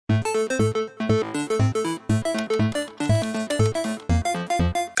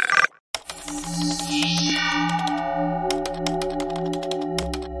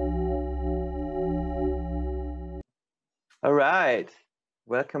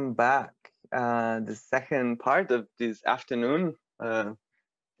welcome back. The second part of this afternoon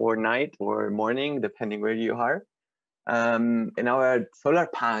or night or morning, depending where you are, in our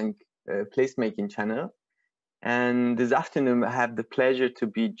Solarpunk placemaking channel. And this afternoon, I have the pleasure to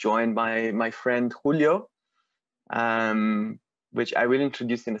be joined by my friend Julio, which I will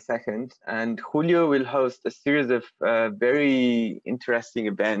introduce in a second. And Julio will host a series of very interesting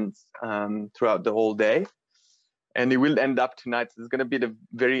events throughout the whole day. And it will end up tonight. So it's going to be a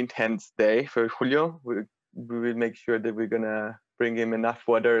very intense day for Julio. We will make sure that we're going to bring him enough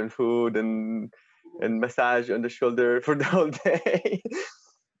water and food and massage on the shoulder for the whole day.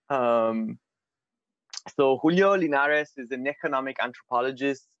 So Julio Linares is an economic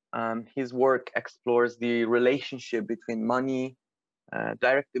anthropologist. His work explores the relationship between money,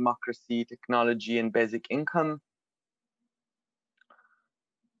 direct democracy, technology, and basic income.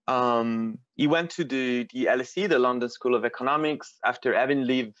 He went to the LSE, the London School of Economics, after having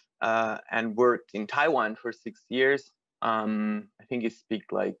lived and worked in Taiwan for 6 years. I think he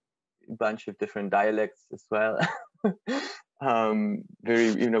speaks like a bunch of different dialects as well.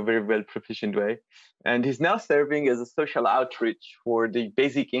 Very well proficient way. And he's now serving as a social outreach for the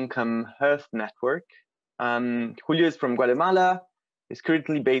Basic Income Health Network. Julio is from Guatemala. He's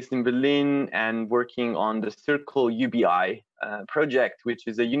currently based in Berlin and working on the Circle UBI project, which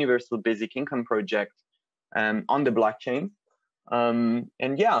is a universal basic income project on the blockchain.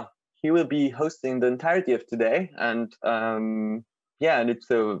 And yeah, he will be hosting the entirety of today. And I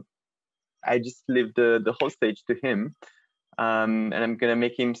just leave the whole stage to him. And I'm gonna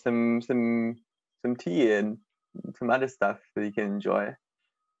make him some tea and some other stuff that he can enjoy.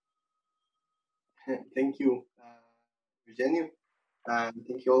 Thank you, Eugenio.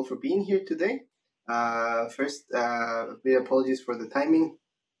 Thank you all for being here today. First, big apologies for the timing.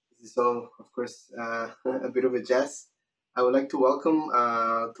 This is all, of course, a bit of a jazz. I would like to welcome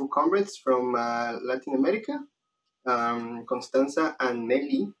two comrades from Latin America, Constanza and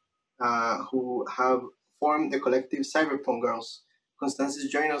Meli, who have formed the collective Cyborgrrls. Constanza is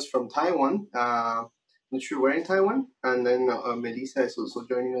joining us from Taiwan. Not sure where in Taiwan. And then Melissa is also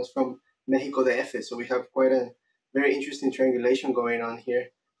joining us from Mexico DF. So we have quite a very interesting triangulation going on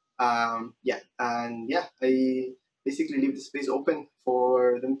here. I basically leave the space open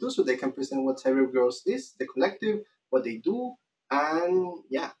for them too, so they can present what Cyborgrrls is, the collective, what they do, and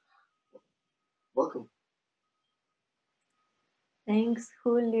yeah, welcome. Thanks,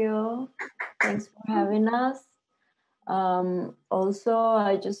 Julio. Thanks for having us. Also,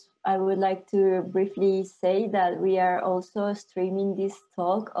 I would like to briefly say that we are also streaming this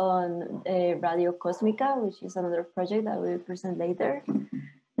talk on Radio Cosmica, which is another project that we will present later.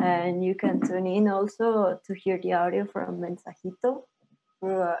 And you can tune in also to hear the audio from Mensajito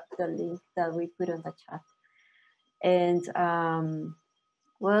through the link that we put on the chat. And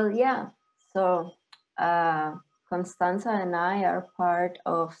so Constanza and I are part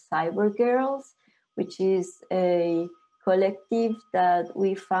of Cyborgrrrls, which is a collective that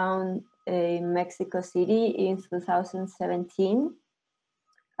we found in Mexico City in 2017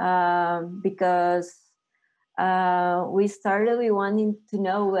 because we wanted to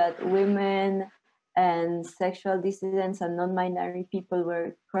know what women and sexual dissidents and non-binary people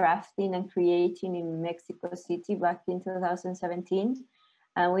were crafting and creating in Mexico City back in 2017.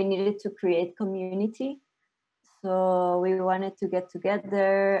 And we needed to create community. So we wanted to get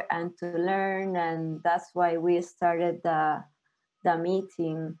together and to learn, and that's why we started the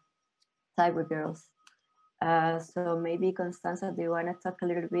meeting, Cyborgrrrls. So maybe Constanza, do you want to talk a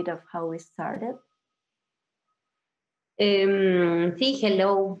little bit of how we started?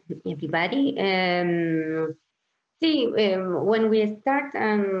 Hello everybody. When we start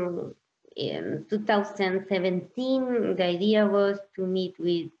in 2017, the idea was to meet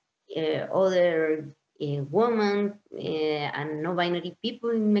with other women and non-binary people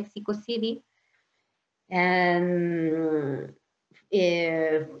in Mexico City. And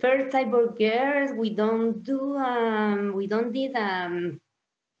first Cyborgrrrls, we don't did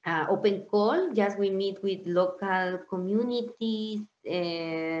open call. Just we meet with local communities,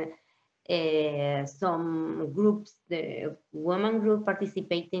 some groups, the women group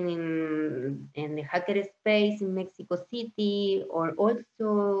participating in the hacker space in Mexico City, or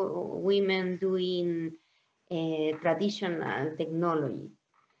also women doing traditional technology.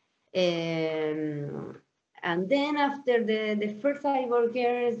 And then after the first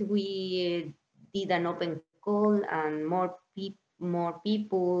Cyborgrrrls, we did an open call, and more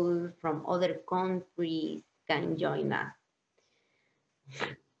people from other countries can join us.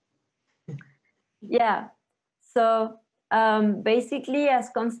 Yeah, so basically, as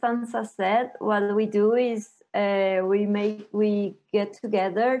Constanza said, what we do is we get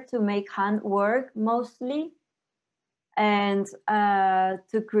together to make handwork mostly, and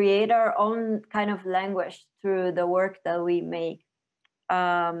to create our own kind of language through the work that we make.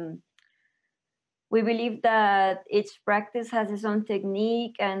 We believe that each practice has its own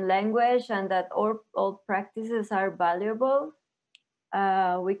technique and language, and that all practices are valuable.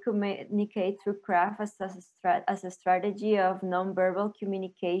 We communicate through craft as a strategy of nonverbal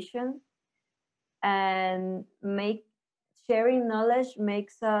communication, and sharing knowledge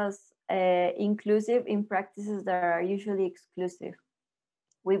makes us inclusive in practices that are usually exclusive.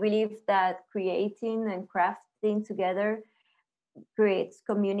 We believe that creating and crafting together creates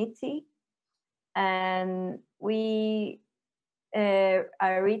community, and we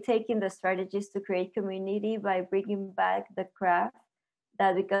are retaking the strategies to create community by bringing back the craft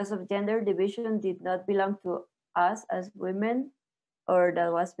that, because of gender division, did not belong to us as women, or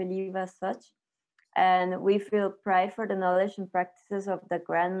that was believed as such. And we feel pride for the knowledge and practices of the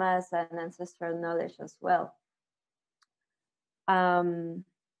grandmas and ancestral knowledge as well.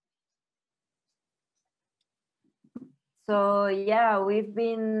 So yeah, we've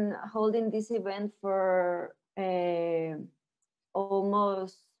been holding this event for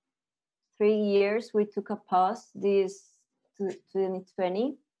almost 3 years. We took a pause this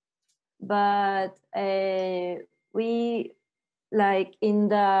 2020, but we, like in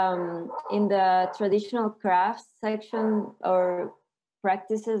the traditional crafts section or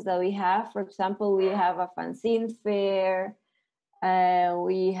practices that we have, for example, we have a fanzine fair,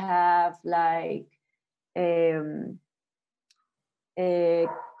 we have like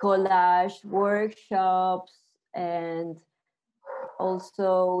collage workshops, and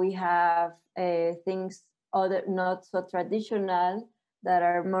also we have things other not so traditional that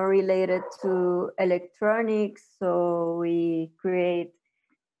are more related to electronics. So we create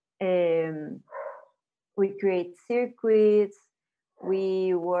circuits,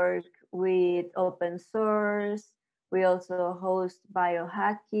 we work with open source, we also host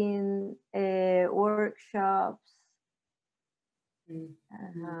biohacking workshops.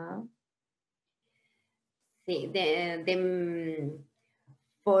 Sí,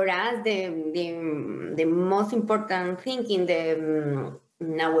 for us, the most important thing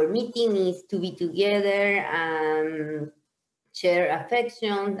in our meeting is to be together and share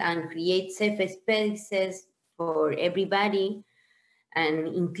affections and create safe spaces for everybody and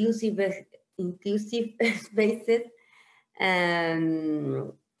inclusive spaces.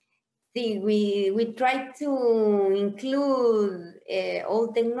 And see, we try to include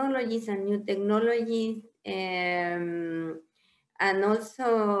old technologies and new technologies. And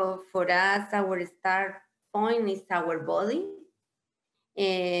also for us, our start point is our body.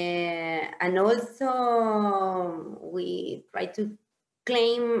 And also we try to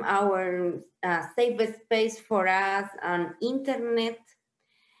claim our safe space for us on internet.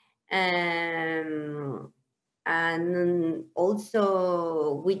 And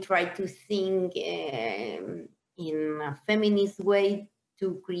also we try to think in a feminist way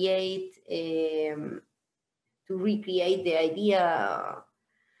to create to recreate the idea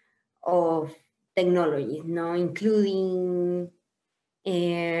of technology, including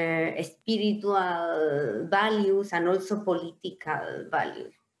spiritual values and also political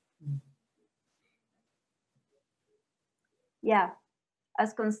values. Yeah,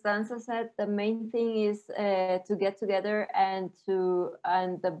 as Constanza said, the main thing is to get together, and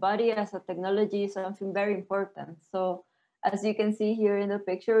the body as a technology is something very important. So as you can see here in the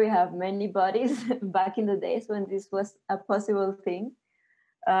picture, we have many bodies back in the days when this was a possible thing.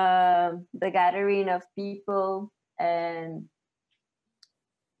 The gathering of people and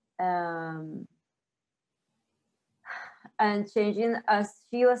changing, as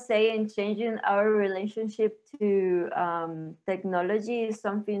she was saying, changing our relationship to technology is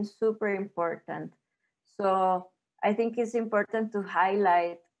something super important. So I think it's important to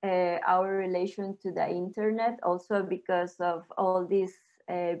highlight our relation to the internet, also because of all this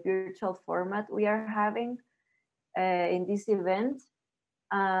virtual format we are having in this event.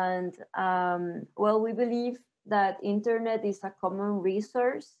 And well, we believe that internet is a common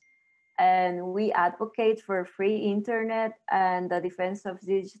resource, and we advocate for free internet and the defense of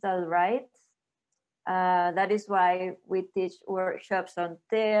digital rights. That is why we teach workshops on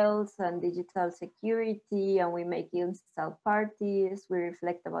TELS and digital security, and we make install parties. We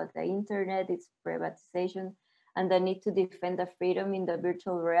reflect about the internet, its privatization, and the need to defend the freedom in the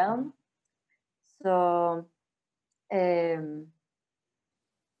virtual realm. So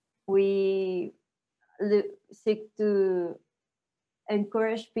we seek to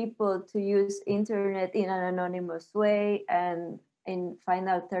encourage people to use internet in an anonymous way, and and find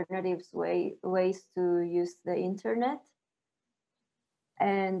alternatives ways to use the internet.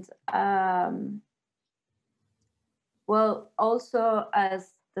 And well, also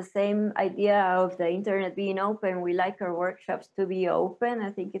as the same idea of the internet being open, we like our workshops to be open.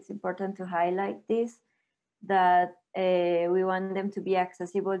 I think it's important to highlight this, that we want them to be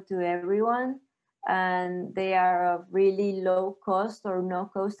accessible to everyone, and they are of really low cost or no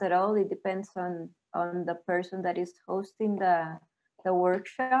cost at all. It depends on the person that is hosting the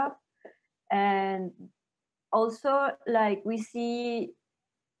workshop. And also, like, we see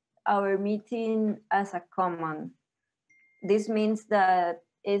our meeting as a common. This means that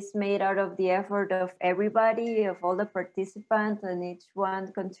it's made out of the effort of everybody, of all the participants, and each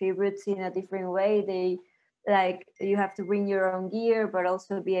one contributes in a different way. Like, you have to bring your own gear, but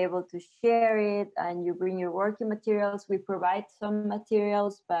also be able to share it, and you bring your working materials. We provide some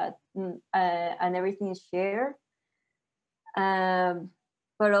materials, but and everything is shared.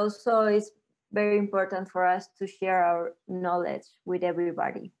 But also it's very important for us to share our knowledge with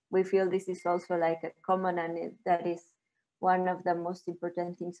everybody. We feel this is also like a common, and that is one of the most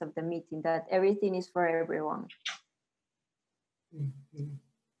important things of the meeting, that everything is for everyone. Mm-hmm.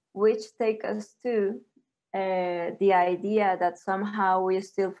 Which take us to the idea that somehow we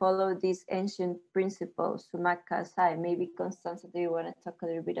still follow these ancient principles, sumak kasai. Maybe Constanza, do you want to talk a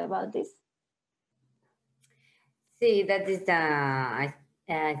little bit about this? See, that is an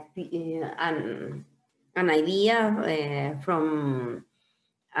idea from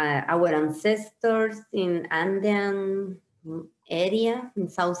our ancestors in Andean area in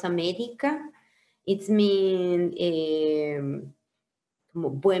South America. It's mean como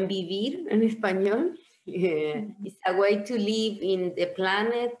buen vivir en español. It's a way to live in the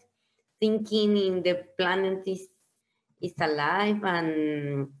planet, thinking in the planet is alive,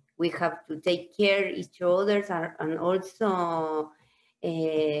 and we have to take care of each other, and also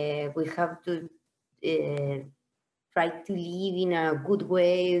we have to try to live in a good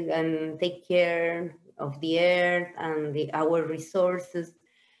way and take care of the earth and our resources.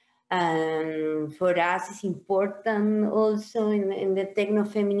 And for us, it's important also in the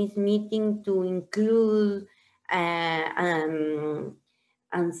Technofeminist Meeting to include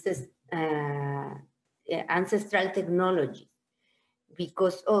ancestral technologies,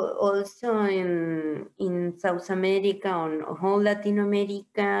 because also in South America, on whole Latin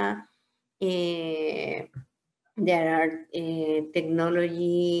America, there are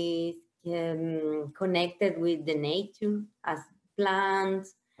technologies connected with the nature, as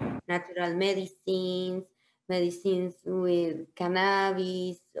plants, natural medicines, medicines with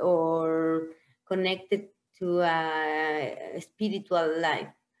cannabis, or connected to a spiritual life.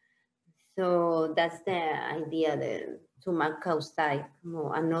 So that's the idea, the sumak kausai,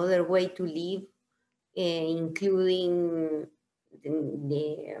 another way to live, including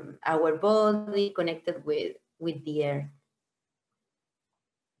our body connected with the earth.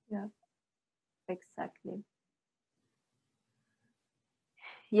 Yeah, exactly.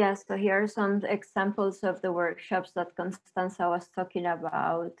 Yes, so here are some examples of the workshops that Constanza was talking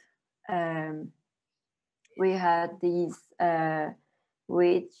about. We had this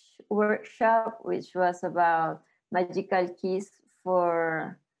witch workshop, which was about magical keys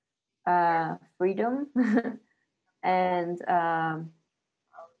for freedom. And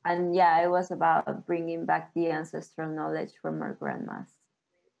yeah, it was about bringing back the ancestral knowledge from our grandmas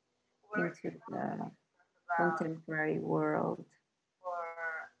into the contemporary world.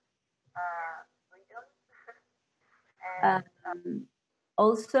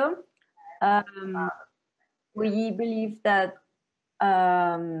 Also, we believe that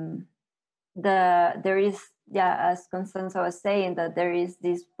there is, as Constanza was saying, that there is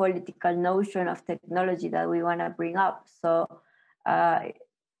this political notion of technology that we want to bring up. So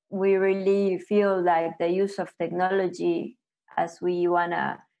we really feel like the use of technology, as we want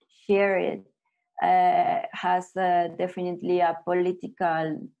to share it, has definitely a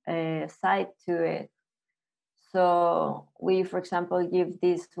political side to it. So we, for example, give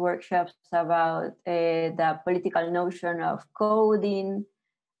these workshops about the political notion of coding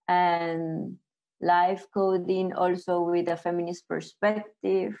and live coding, also with a feminist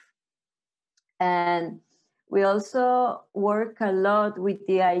perspective. And we also work a lot with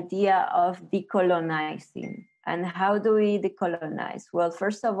the idea of decolonizing. And how do we decolonize? Well,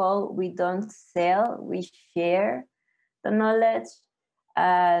 first of all, we don't sell, we share the knowledge,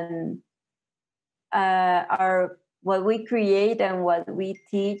 and what we create and what we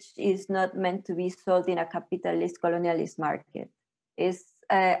teach is not meant to be sold in a capitalist colonialist market. It's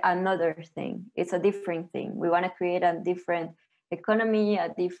another thing. It's a different thing. We want to create a different economy, a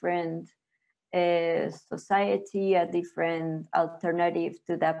different society, a different alternative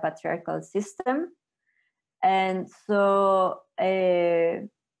to that patriarchal system. And so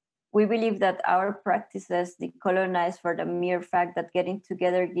we believe that our practices decolonize for the mere fact that getting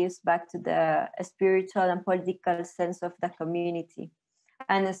together gives back to the spiritual and political sense of the community.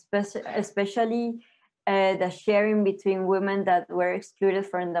 And especially the sharing between women that were excluded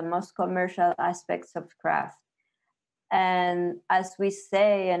from the most commercial aspects of craft. And as we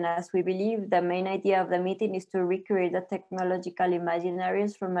say, and as we believe, the main idea of the meeting is to recreate the technological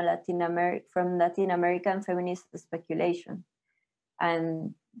imaginaries from Latin American feminist speculation.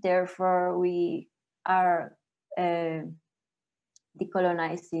 And therefore, we are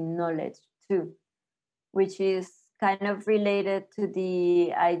decolonizing knowledge too, which is kind of related to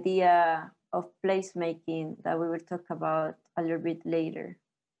the idea of placemaking that we will talk about a little bit later.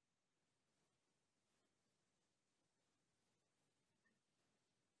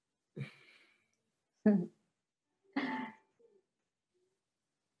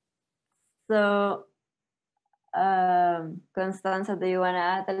 So, Constanza, do you want to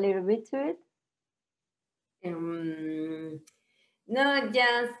add a little bit to it? No,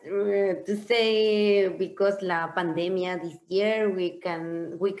 just to say, because la pandemia this year, we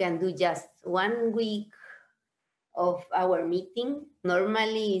can do just 1 week of our meeting.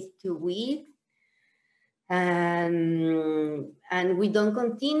 Normally it's 2 weeks. And we don't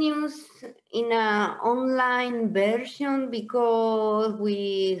continue in an online version because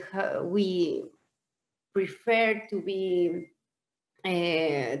we prefer to be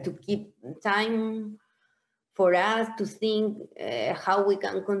to keep time for us to think how we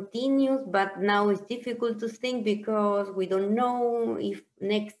can continue, but now it's difficult to think because we don't know if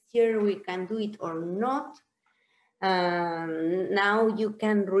next year we can do it or not. Now you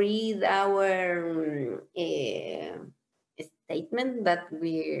can read our statement that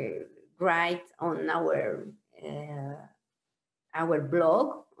we write on our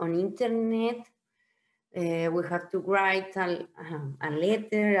blog on internet. We have to write a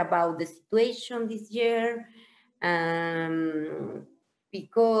letter about the situation this year,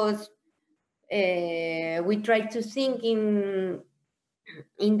 because we try to think in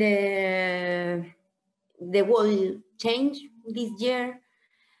the world change this year,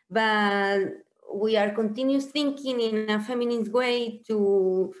 but we are continuous thinking in a feminist way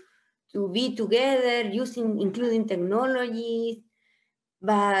to be together, including technologies,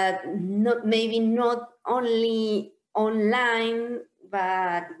 but maybe not only online,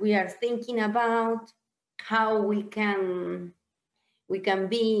 but we are thinking about how we can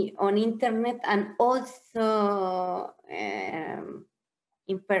be on internet and also in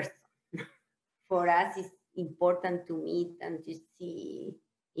person. For us, it's important to meet and to see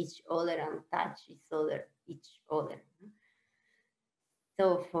each other and touch each other.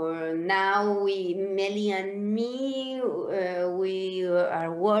 So for now, Meli and me, we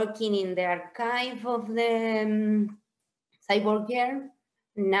are working in the archive of the Cyborgrrrls.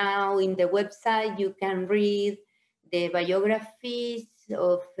 Now in the website, you can read the biographies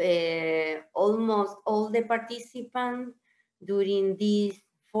of almost all the participants during these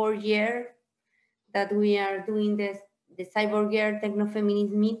 4 years that we are doing the Cyborgrrrls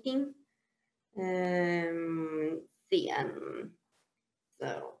Technofeminist Meeting.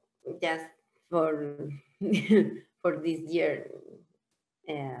 So just for for this year.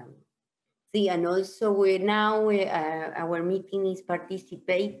 And also our meeting is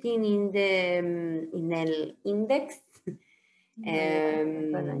participating in the index.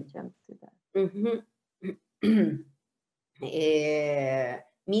 I'm gonna jump to that.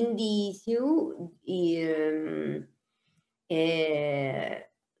 Mindy Sue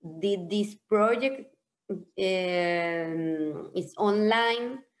did this project. It's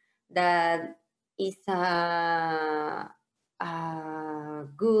online, that is a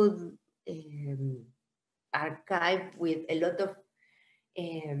good archive with a lot of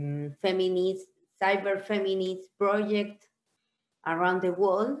cyber feminist projects around the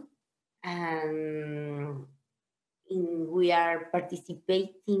world, and we are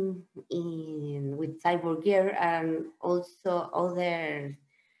participating with Cyborgrrrls and also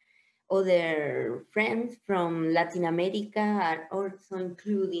other friends from Latin America are also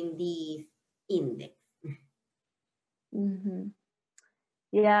including this index. Mm-hmm.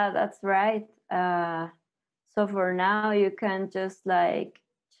 Yeah, that's right. So for now, you can just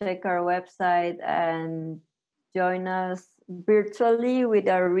check our website and join us virtually with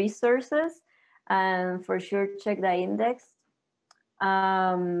our resources, and for sure check the index.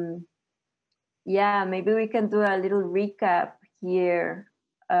 Yeah, maybe we can do a little recap here.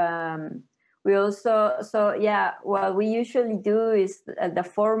 We also, so yeah, what we usually do is the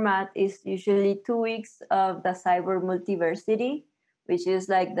format is usually 2 weeks of the cyber multiversity, which is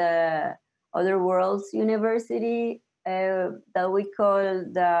like the other worlds university that we call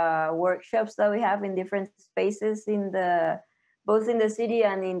the workshops that we have in different spaces in the both in the city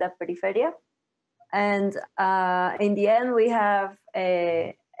and in the periferia. And in the end, we have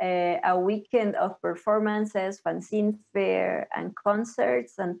a weekend of performances, fanzine fair, and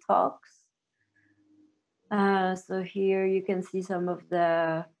concerts and talks. So here you can see some of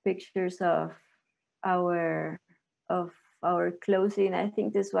the pictures of our closing. I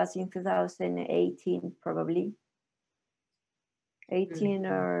think this was in 2018, probably 18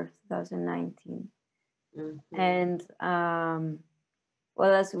 or 2019. And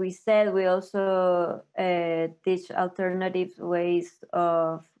well, as we said, we also teach alternative ways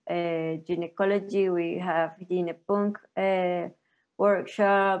of gynecology. We have gynepunk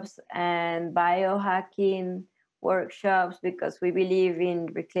workshops and biohacking workshops because we believe in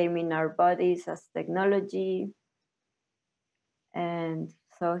reclaiming our bodies as technology. And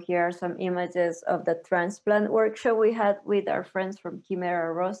so here are some images of the transplant workshop we had with our friends from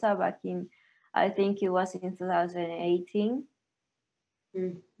Quimera Rosa back in, I think it was in 2018.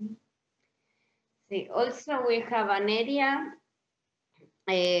 See, also we have an area,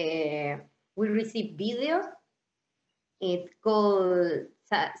 we receive videos. It's called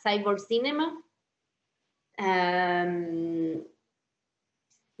Cyber Cinema.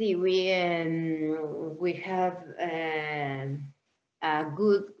 See, we have a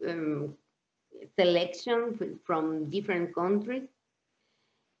good selection from different countries.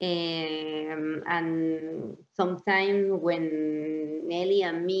 And sometimes when Nelly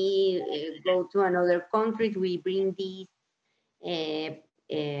and me go to another country, we bring these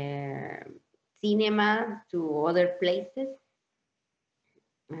cinema to other places.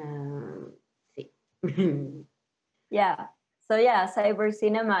 See. Yeah. So yeah, cyber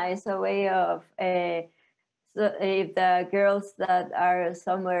cinema is a way of so if the girls that are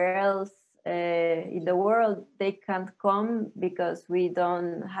somewhere else in the world, they can't come because we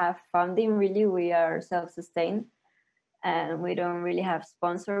don't have funding really. We are self-sustained and we don't really have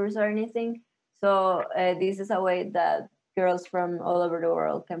sponsors or anything. So this is a way that girls from all over the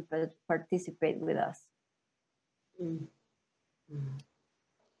world can participate with us.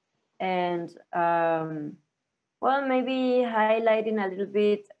 And well, maybe highlighting a little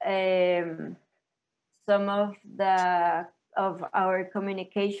bit some of our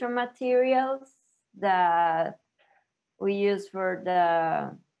communication materials that we use for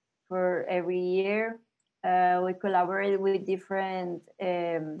every year. We collaborate with different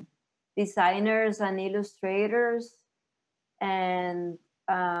designers and illustrators, and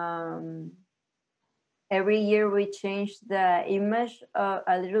every year we change the image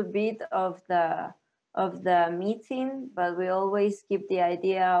a little bit of the meeting, but we always keep the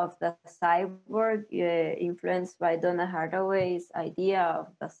idea of the cyborg, influenced by Donna Haraway's idea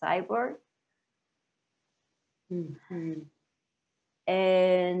of the cyborg.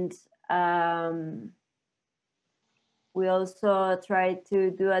 And we also try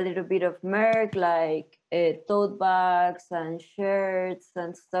to do a little bit of merch, like tote bags and shirts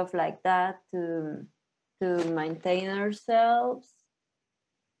and stuff like that to maintain ourselves.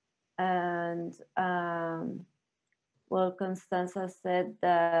 And well, Constanza said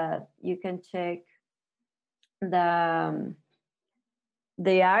that you can check the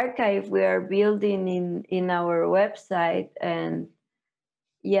archive we are building in our website. And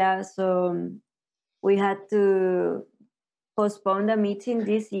yeah, so we had to postpone the meeting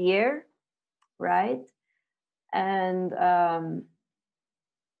this year, right? And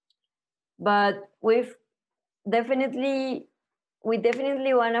but we definitely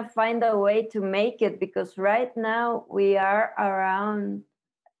want to find a way to make it, because right now we are around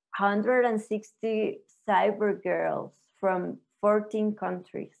 160 cyber girls from 14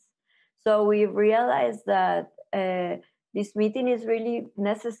 countries. So we realized that this meeting is really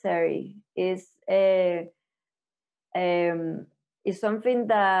necessary. Is something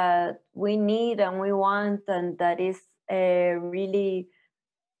that we need and we want, and that is really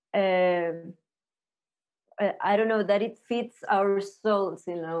I don't know, that it fits our souls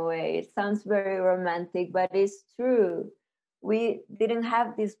in a way. It sounds very romantic, but it's true. We didn't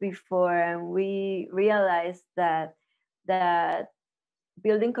have this before, and we realized that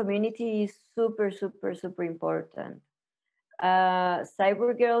building community is super, super, super important.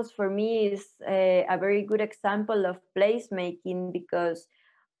 Cyborgrrls for me is a very good example of placemaking, because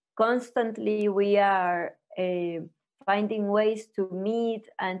constantly we are finding ways to meet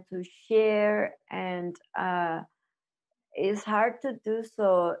and to share and it's hard to do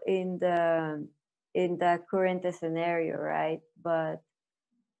so in the current scenario, right? But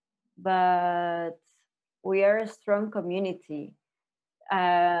we are a strong community.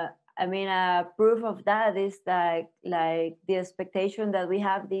 I mean, proof of that is like the expectation that we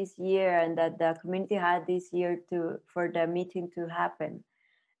have this year and that the community had this year for the meeting to happen.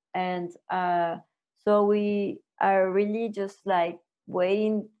 And so we are really just like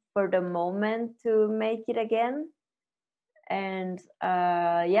waiting for the moment to make it again. And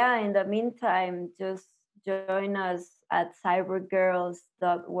yeah, in the meantime, just join us at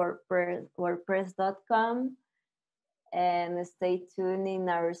cyborgrrrls.wordpress.com and stay tuned in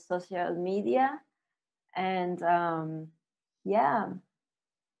our social media. And yeah.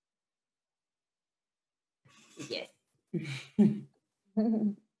 Yes.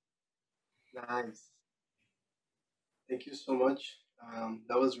 Nice. Thank you so much.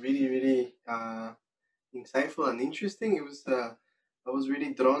 That was really, really insightful and interesting. It was I was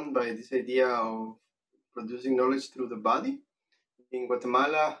really drawn by this idea of producing knowledge through the body. In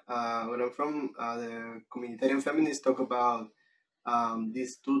Guatemala, where I'm from, the communitarian feminists talk about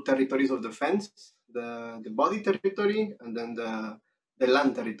these two territories of defense: the body territory and then the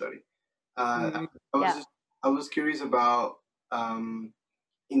land territory. I was curious about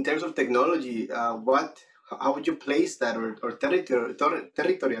in terms of technology, how would you place that or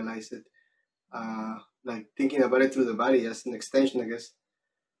territorialize it? Like thinking about it through the body as an extension, I guess.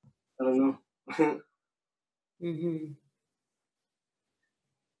 I don't know. Mm-hmm.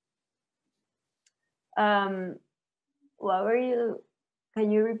 What were you? Can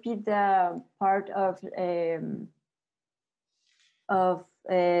you repeat the part of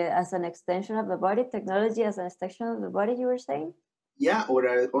as an extension of the body, technology as an extension of the body? You were saying? Yeah,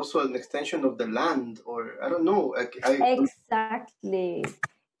 or also an extension of the land, or I don't know. Exactly.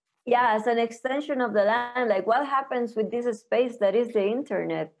 Yeah, as an extension of the land. Like, what happens with this space that is the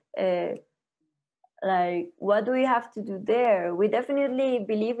internet? Like, what do we have to do there? We definitely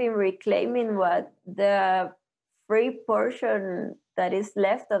believe in reclaiming what the free portion that is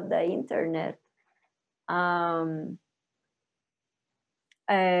left of the internet.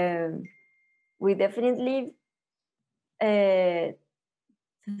 We definitely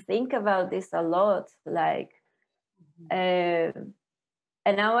think about this a lot. Like, and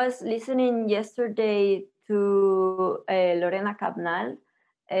I was listening yesterday to Lorena Cabnal.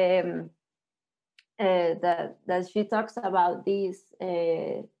 That she talks about this,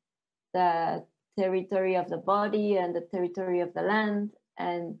 the territory of the body and the territory of the land,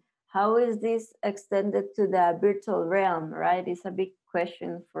 and how is this extended to the virtual realm, right? It's a big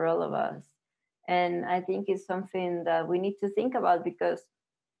question for all of us. And I think it's something that we need to think about, because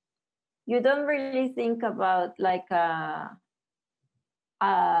you don't really think about like I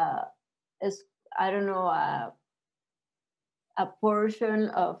don't know, a portion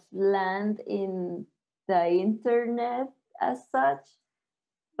of land in the internet as such.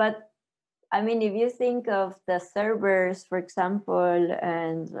 But I mean, if you think of the servers, for example,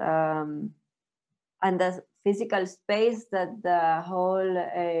 and the physical space that the whole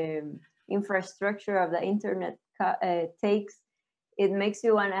infrastructure of the internet takes, it makes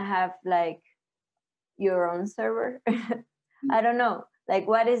you want to have like your own server. I don't know, like,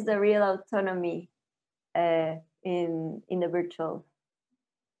 what is the real autonomy in the virtual?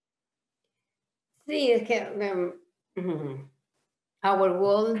 Sí, es que our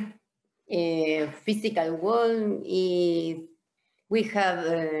world, physical world, is we have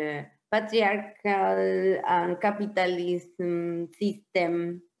a patriarchal and capitalism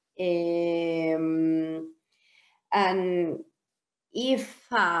system, and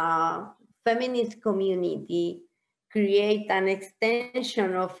if a feminist community create an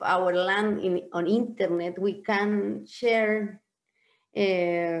extension of our land on internet, we can share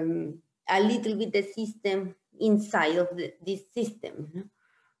a little bit the system inside of this system.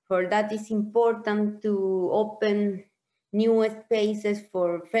 For that, it's important to open new spaces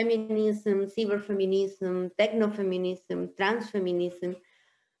for feminism, cyberfeminism, technofeminism, transfeminism,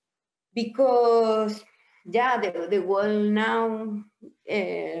 because yeah, the world now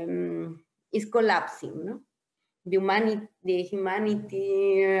is collapsing. No? The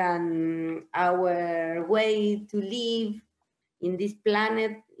humanity and our way to live in this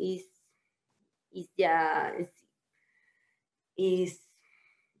planet is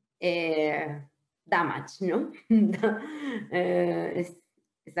damage, no? It's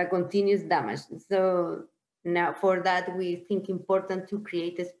a continuous damage. So now for that, we think important to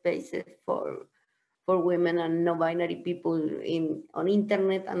create spaces for women and non-binary people on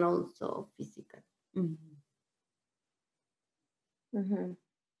internet and also physical.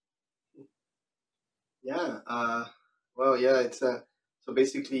 Yeah, Well, yeah, it's so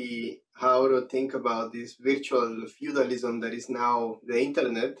basically how to think about this virtual feudalism that is now the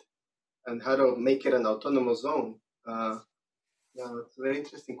internet and how to make it an autonomous zone. Yeah, it's a very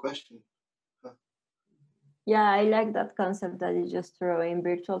interesting question. Huh. Yeah, I like that concept that you just throw in,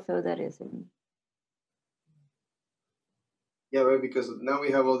 virtual feudalism. Yeah, right, because now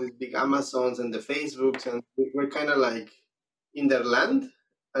we have all these big Amazons and the Facebooks, and we're kind of like in their land,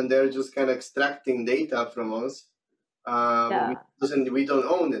 and they're just kind of extracting data from us. Yeah. But we don't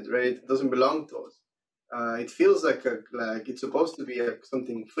own it, right? It doesn't belong to us. It feels like it's supposed to be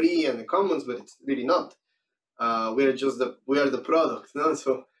something free and a commons, but it's really not. We are the product, no?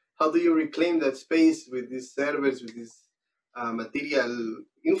 So how do you reclaim that space with these servers, with these material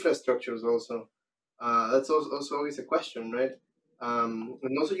infrastructures? Also, that's also always a question, right?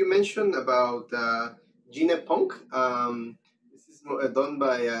 And also you mentioned about Gene Punk. This is done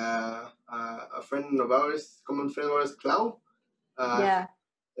by a friend of ours, common friend of ours, Clau. Yeah.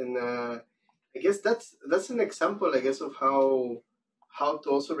 And I guess that's an example, I guess, of how to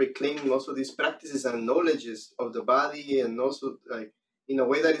also reclaim also these practices and knowledges of the body, and also like in a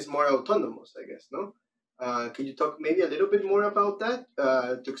way that is more autonomous, I guess. No, could you talk maybe a little bit more about that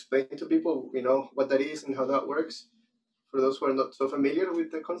to explain to people, what that is and how that works for those who are not so familiar with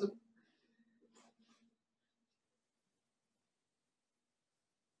the concept?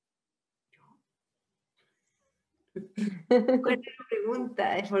 ¿Cuál es la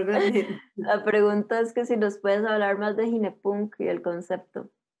pregunta? I forgot it. La pregunta es que si nos puedes hablar más de Ginepunk y el concepto.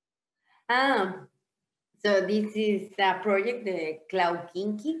 So this is a project, the Cloud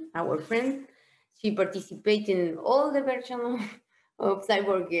Kinky, our friend. She participates in all the versions of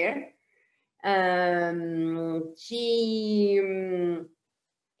Cyborgrrrls. She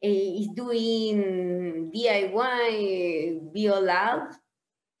is doing DIY biolab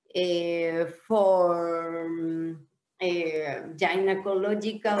for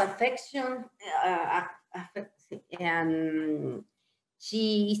gynecological affection, and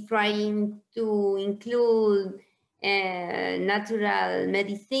she is trying to include natural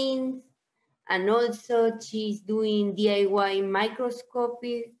medicines, and also she's doing DIY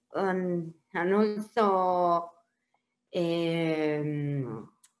microscopy, and also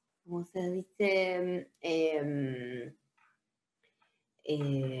 ¿cómo se dice?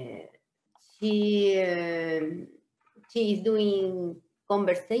 She is doing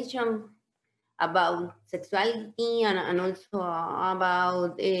conversation about sexuality, and also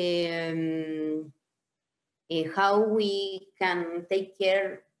about how we can take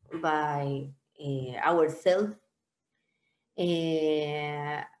care by ourselves.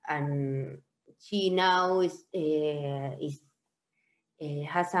 And she now has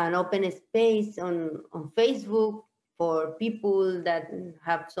an open space on Facebook for people that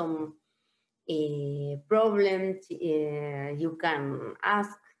have some problems. You can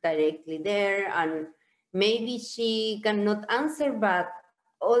ask directly there, and maybe she cannot answer, but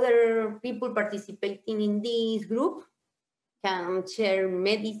other people participating in this group can share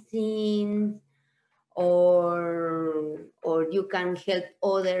medicines, or you can help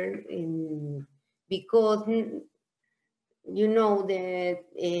other because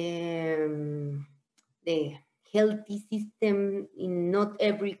the healthy system in not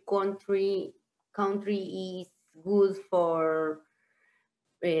every country is good for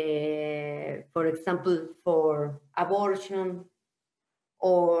example, for abortion,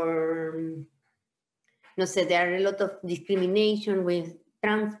 or no sé, there are a lot of discrimination with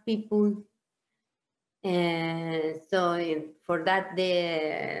trans people. So for that,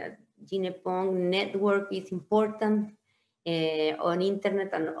 the Ginepong network is important on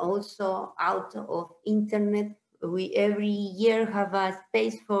internet and also out of internet. We every year have a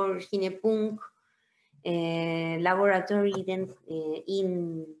space for Ginepong laboratory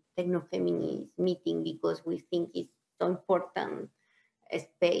in Technofeminist Meeting, because we think it's so important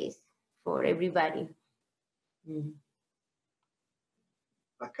space for everybody.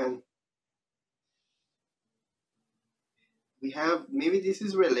 Bacán. We have, maybe this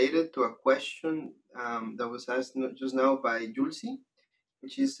is related to a question that was asked just now by Julsi,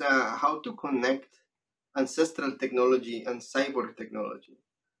 which is how to connect ancestral technology and cyborg technology.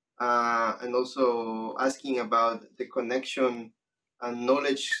 And also asking about the connection and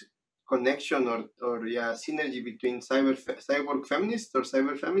knowledge connection or synergy between cyborg feminists or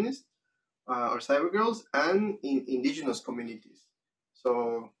cyber feminists or cybergirls and indigenous communities.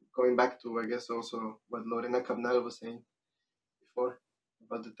 So going back to, I guess, also what Lorena Cabnal was saying before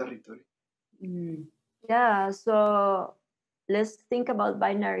about the territory. Yeah, so let's think about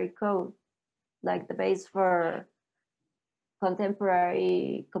binary code, like the base for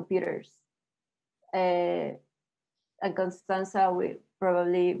contemporary computers. and Constanza will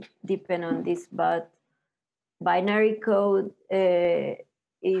probably depend on this, but binary code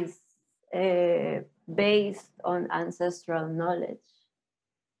is based on ancestral knowledge.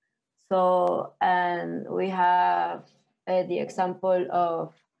 So, and we have the example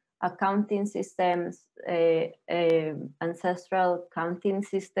of accounting systems, ancestral counting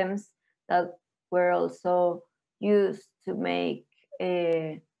systems that were also used to make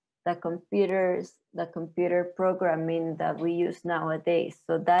the computer programming that we use nowadays.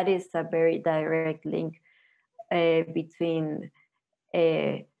 So that is a very direct link between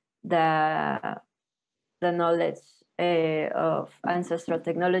the knowledge of ancestral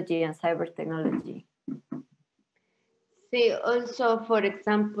technology and cyber technology. See, also, for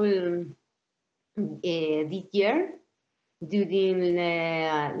example, this year, during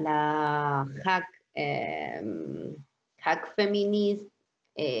la hack-feminist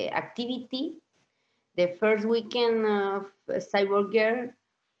activity, the first weekend of Cyborgrrrls,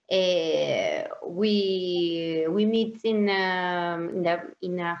 we meet in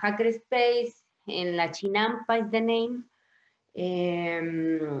a hacker space, in La Chinampa is the name,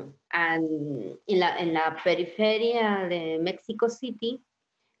 and in la periferia de Mexico City,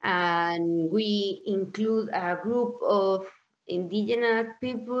 and we include a group of indigenous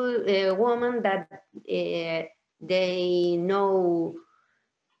people, women that they know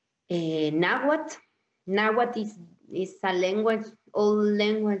Nahuatl. Nahuatl is a language, old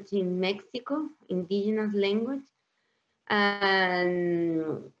language in Mexico, indigenous language,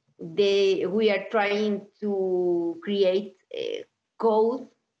 and we are trying to create code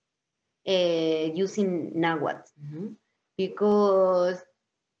using Nahuatl, because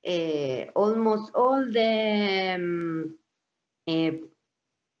almost all the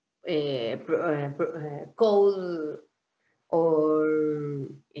code or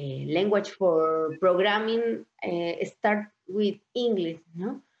language for programming start with English,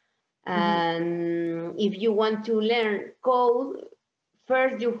 no? And if you want to learn code,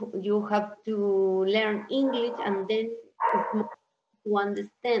 first you have to learn English, and then to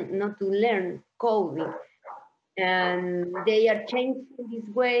understand, not to learn coding. And they are changing this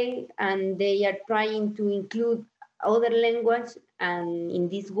way, and they are trying to include other language. And in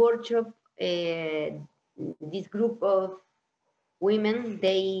this workshop, this group of women,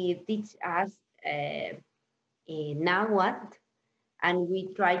 they teach us Nahuatl, and we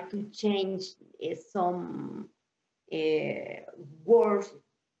try to change some words,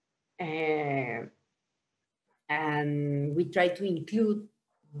 and we try to include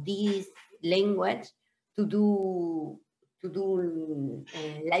this language to do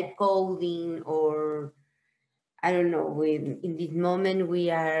live coding, or I don't know. In this moment we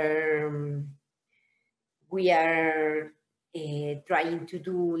are trying to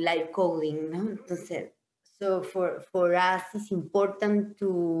do live coding, no? So for us, it's important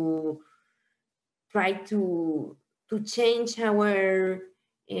to try to change our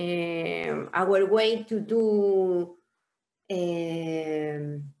way to do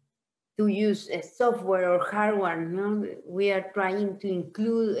to use software or hardware. No? We are trying to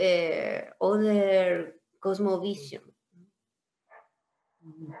include other cosmovision.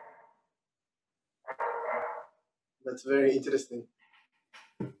 That's very interesting.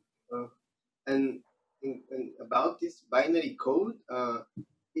 And about this binary code, do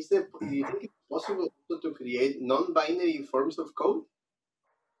you think it's possible to create non-binary forms of code?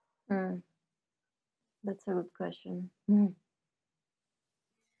 That's a good question.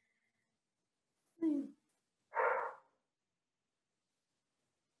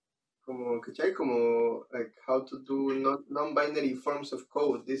 Como like how to do non-binary forms of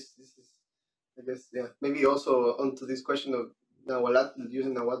code. This is, I guess, yeah, maybe also onto this question of Nahuatl,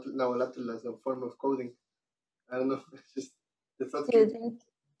 using Nahuatl as a form of coding. I don't know. It's just the thought. Do you think,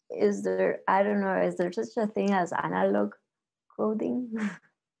 is there such a thing as analog coding?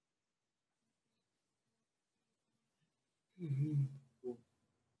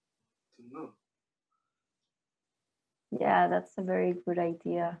 No. Yeah, that's a very good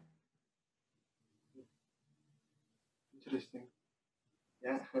idea. Interesting.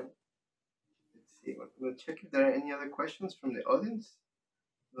 Yeah. Let's see. We'll check if there are any other questions from the audience.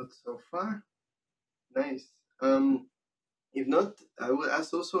 Not so far. Nice. If not, I will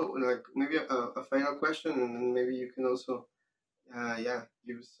ask also like maybe a final question, and then maybe you can also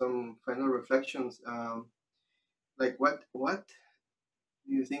give some final reflections. Like what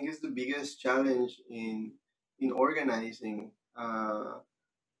do you think is the biggest challenge in organizing?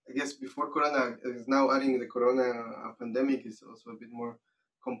 I guess before Corona, is now adding the Corona pandemic is also a bit more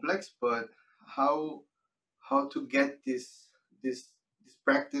complex. But how to get these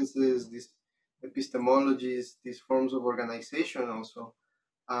practices, epistemologies, these forms of organization also,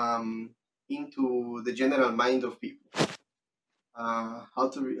 into the general mind of people. How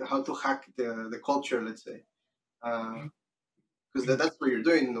to hack the culture, let's say, because that's what you're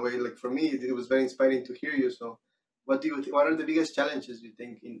doing in a way. Like for me, it was very inspiring to hear you. So, what are the biggest challenges you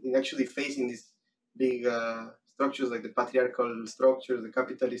think in actually facing these big structures like the patriarchal structures, the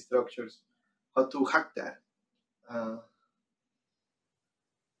capitalist structures? How to hack that?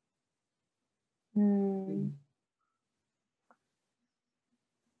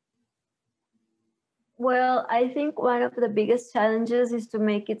 Well, I think one of the biggest challenges is to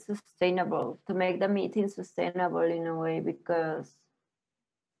make it sustainable, to make the meeting sustainable in a way, because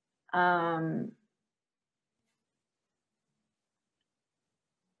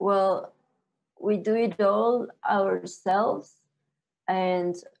well, we do it all ourselves,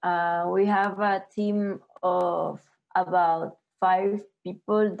 and we have a team of about 5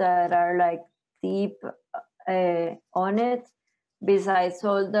 people that are like deep on it, besides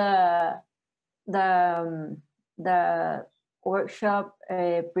all the workshop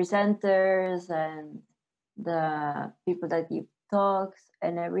presenters and the people that give talks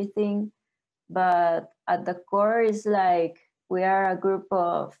and everything. But at the core is like we are a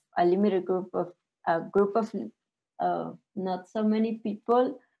limited group of not so many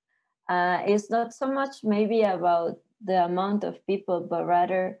people. It's not so much maybe about the amount of people, but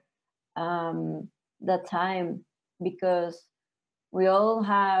rather the time, because we all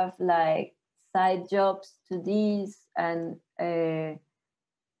have like side jobs to these, and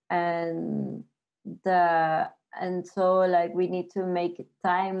so like we need to make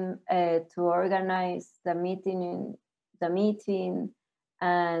time to organize the meeting,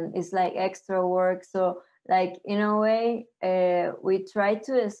 and it's like extra work. So like in a way we try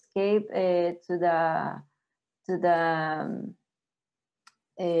to escape to the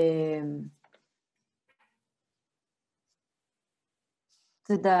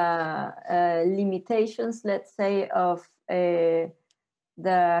limitations, let's say, of the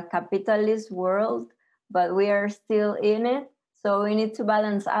capitalist world, but we are still in it, so we need to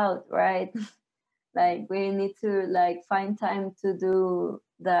balance out, right? Like we need to like find time to do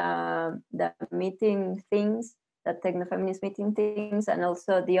the meeting things, the techno-feminist meeting things, and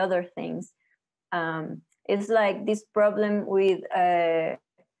also the other things. It's like this problem with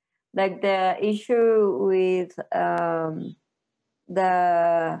like the issue with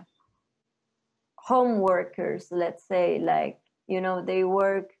the home workers, let's say, like, you know, they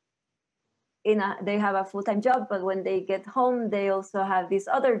work they have a full-time job, but when they get home they also have this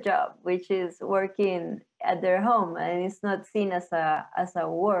other job which is working at their home, and it's not seen as a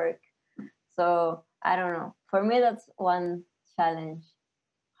work. So I don't know, for me that's one challenge.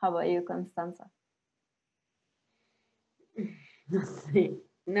 How about you, Constanza?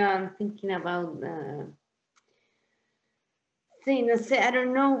 No, I'm thinking about no sé, I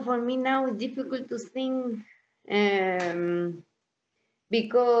don't know, for me now it's difficult to think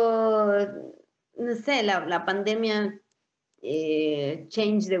because no sé, la pandemia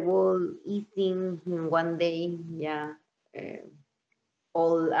changed the world eating in one day. Yeah,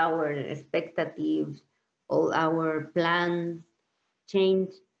 all our expectations, all our plans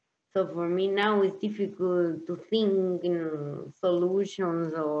changed. So for me now it's difficult to think in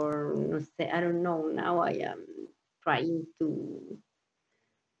solutions, or no sé, I don't know. Now I am trying to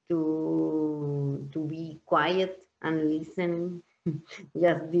be quiet and listen.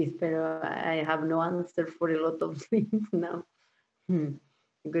 Just this, but I have no answer for a lot of things now,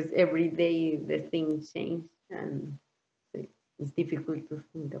 because every day the things change and it's difficult to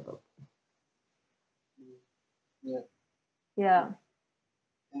think about. Yeah.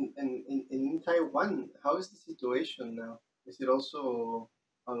 And in Taiwan, how is the situation now? Is it also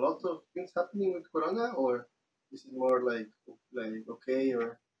a lot of things happening with Corona, or is it more like okay,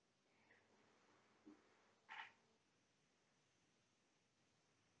 or?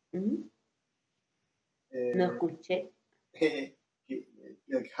 No escuché.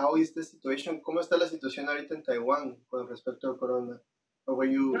 Like, how is the situation? ¿Cómo está la situación ahorita en Taiwán con respecto al Corona? Or were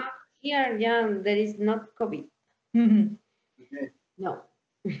you? Here, yeah, there is not COVID. Okay. No.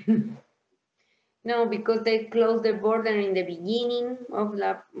 No, because they closed the border in the beginning of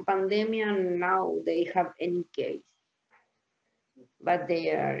the pandemic, and now they have any case. But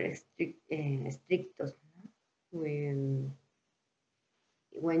they are strictos.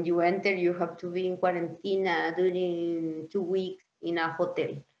 When you enter, you have to be in quarantine during 2 weeks in a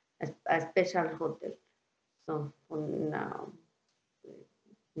hotel, a special hotel. So for now,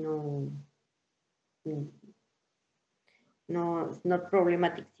 no, it's not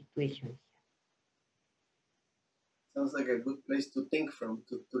problematic situation. Sounds like a good place to think from,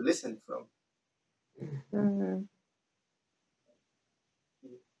 to listen from. Mm-hmm.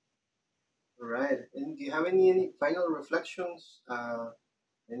 All right. And do you have any final reflections?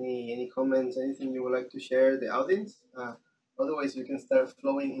 Any comments? Anything you would like to share the audience? Otherwise, we can start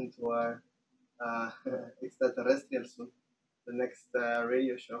flowing into our extraterrestrials soon, the next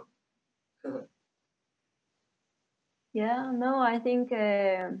radio show. Yeah, no, I think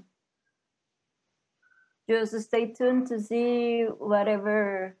just stay tuned to see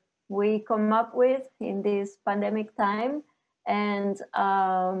whatever we come up with in this pandemic time, and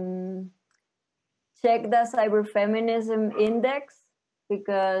check the cyberfeminism index,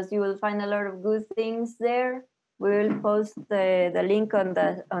 because you will find a lot of good things there. We will post the link on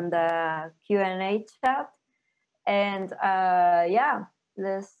the Q&A chat, and yeah,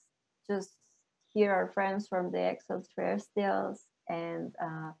 let's just hear our friends from the extraterrestrials. And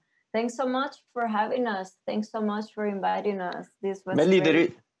thanks so much for having us. Thanks so much for inviting us. This was Melly,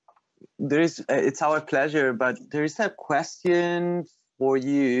 great. there is it's our pleasure, but there is a question for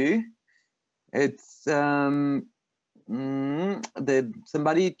you. It's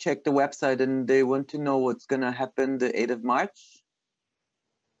somebody checked the website and they want to know what's gonna happen the 8th of March.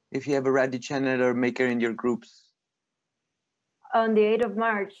 If you have a ready channel or maker in your groups. On the 8th of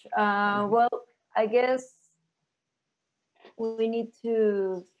March. Well, I guess we need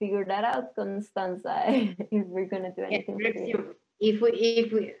to figure that out, Constanza, if we're gonna do anything. If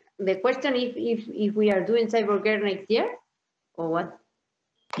we the question if we are doing Cyborgrrrls next year or what?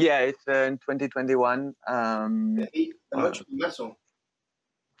 Yeah, it's in 2021.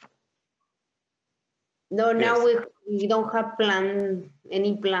 No, now we don't have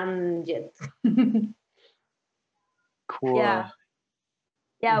any plan yet. Cool.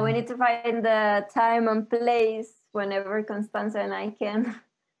 Yeah, we need to find the time and place whenever Constanza and I can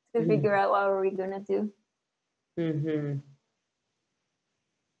to figure out what we're gonna do.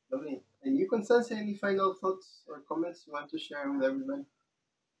 Lovely. And you, Constanza, any final thoughts or comments you want to share with everyone?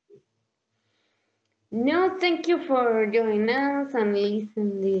 No, thank you for joining us and listening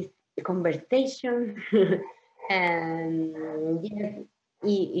to this conversation. And yes,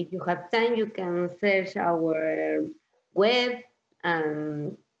 if you have time, you can search our web.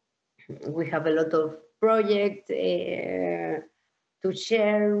 We have a lot of projects to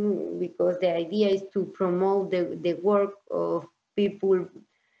share, because the idea is to promote the work of people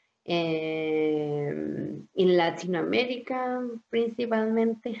in Latin America,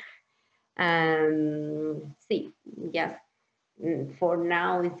 principalmente. And see, yes, for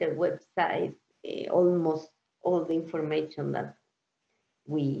now it's a website, almost all the information that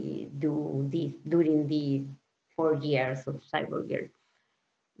we do during the 4 years of Cyborgrrrls.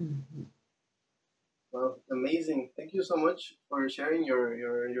 Well, amazing. Thank you so much for sharing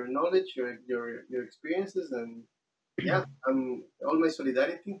your knowledge, your experiences, and yeah, all my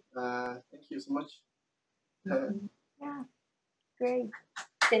solidarity. Thank you so much. Yeah, great.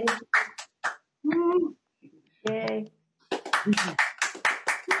 Thank you. Yay.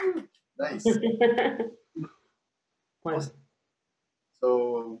 Nice. Awesome.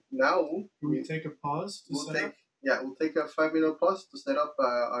 So now we take a pause to set up? Yeah, we'll take a 5-minute pause to set up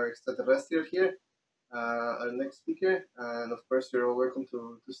our extraterrestrial here, our next speaker, and of course you're all welcome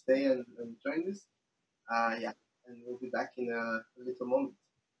to stay and join this. Yeah, and we'll be back in a little moment.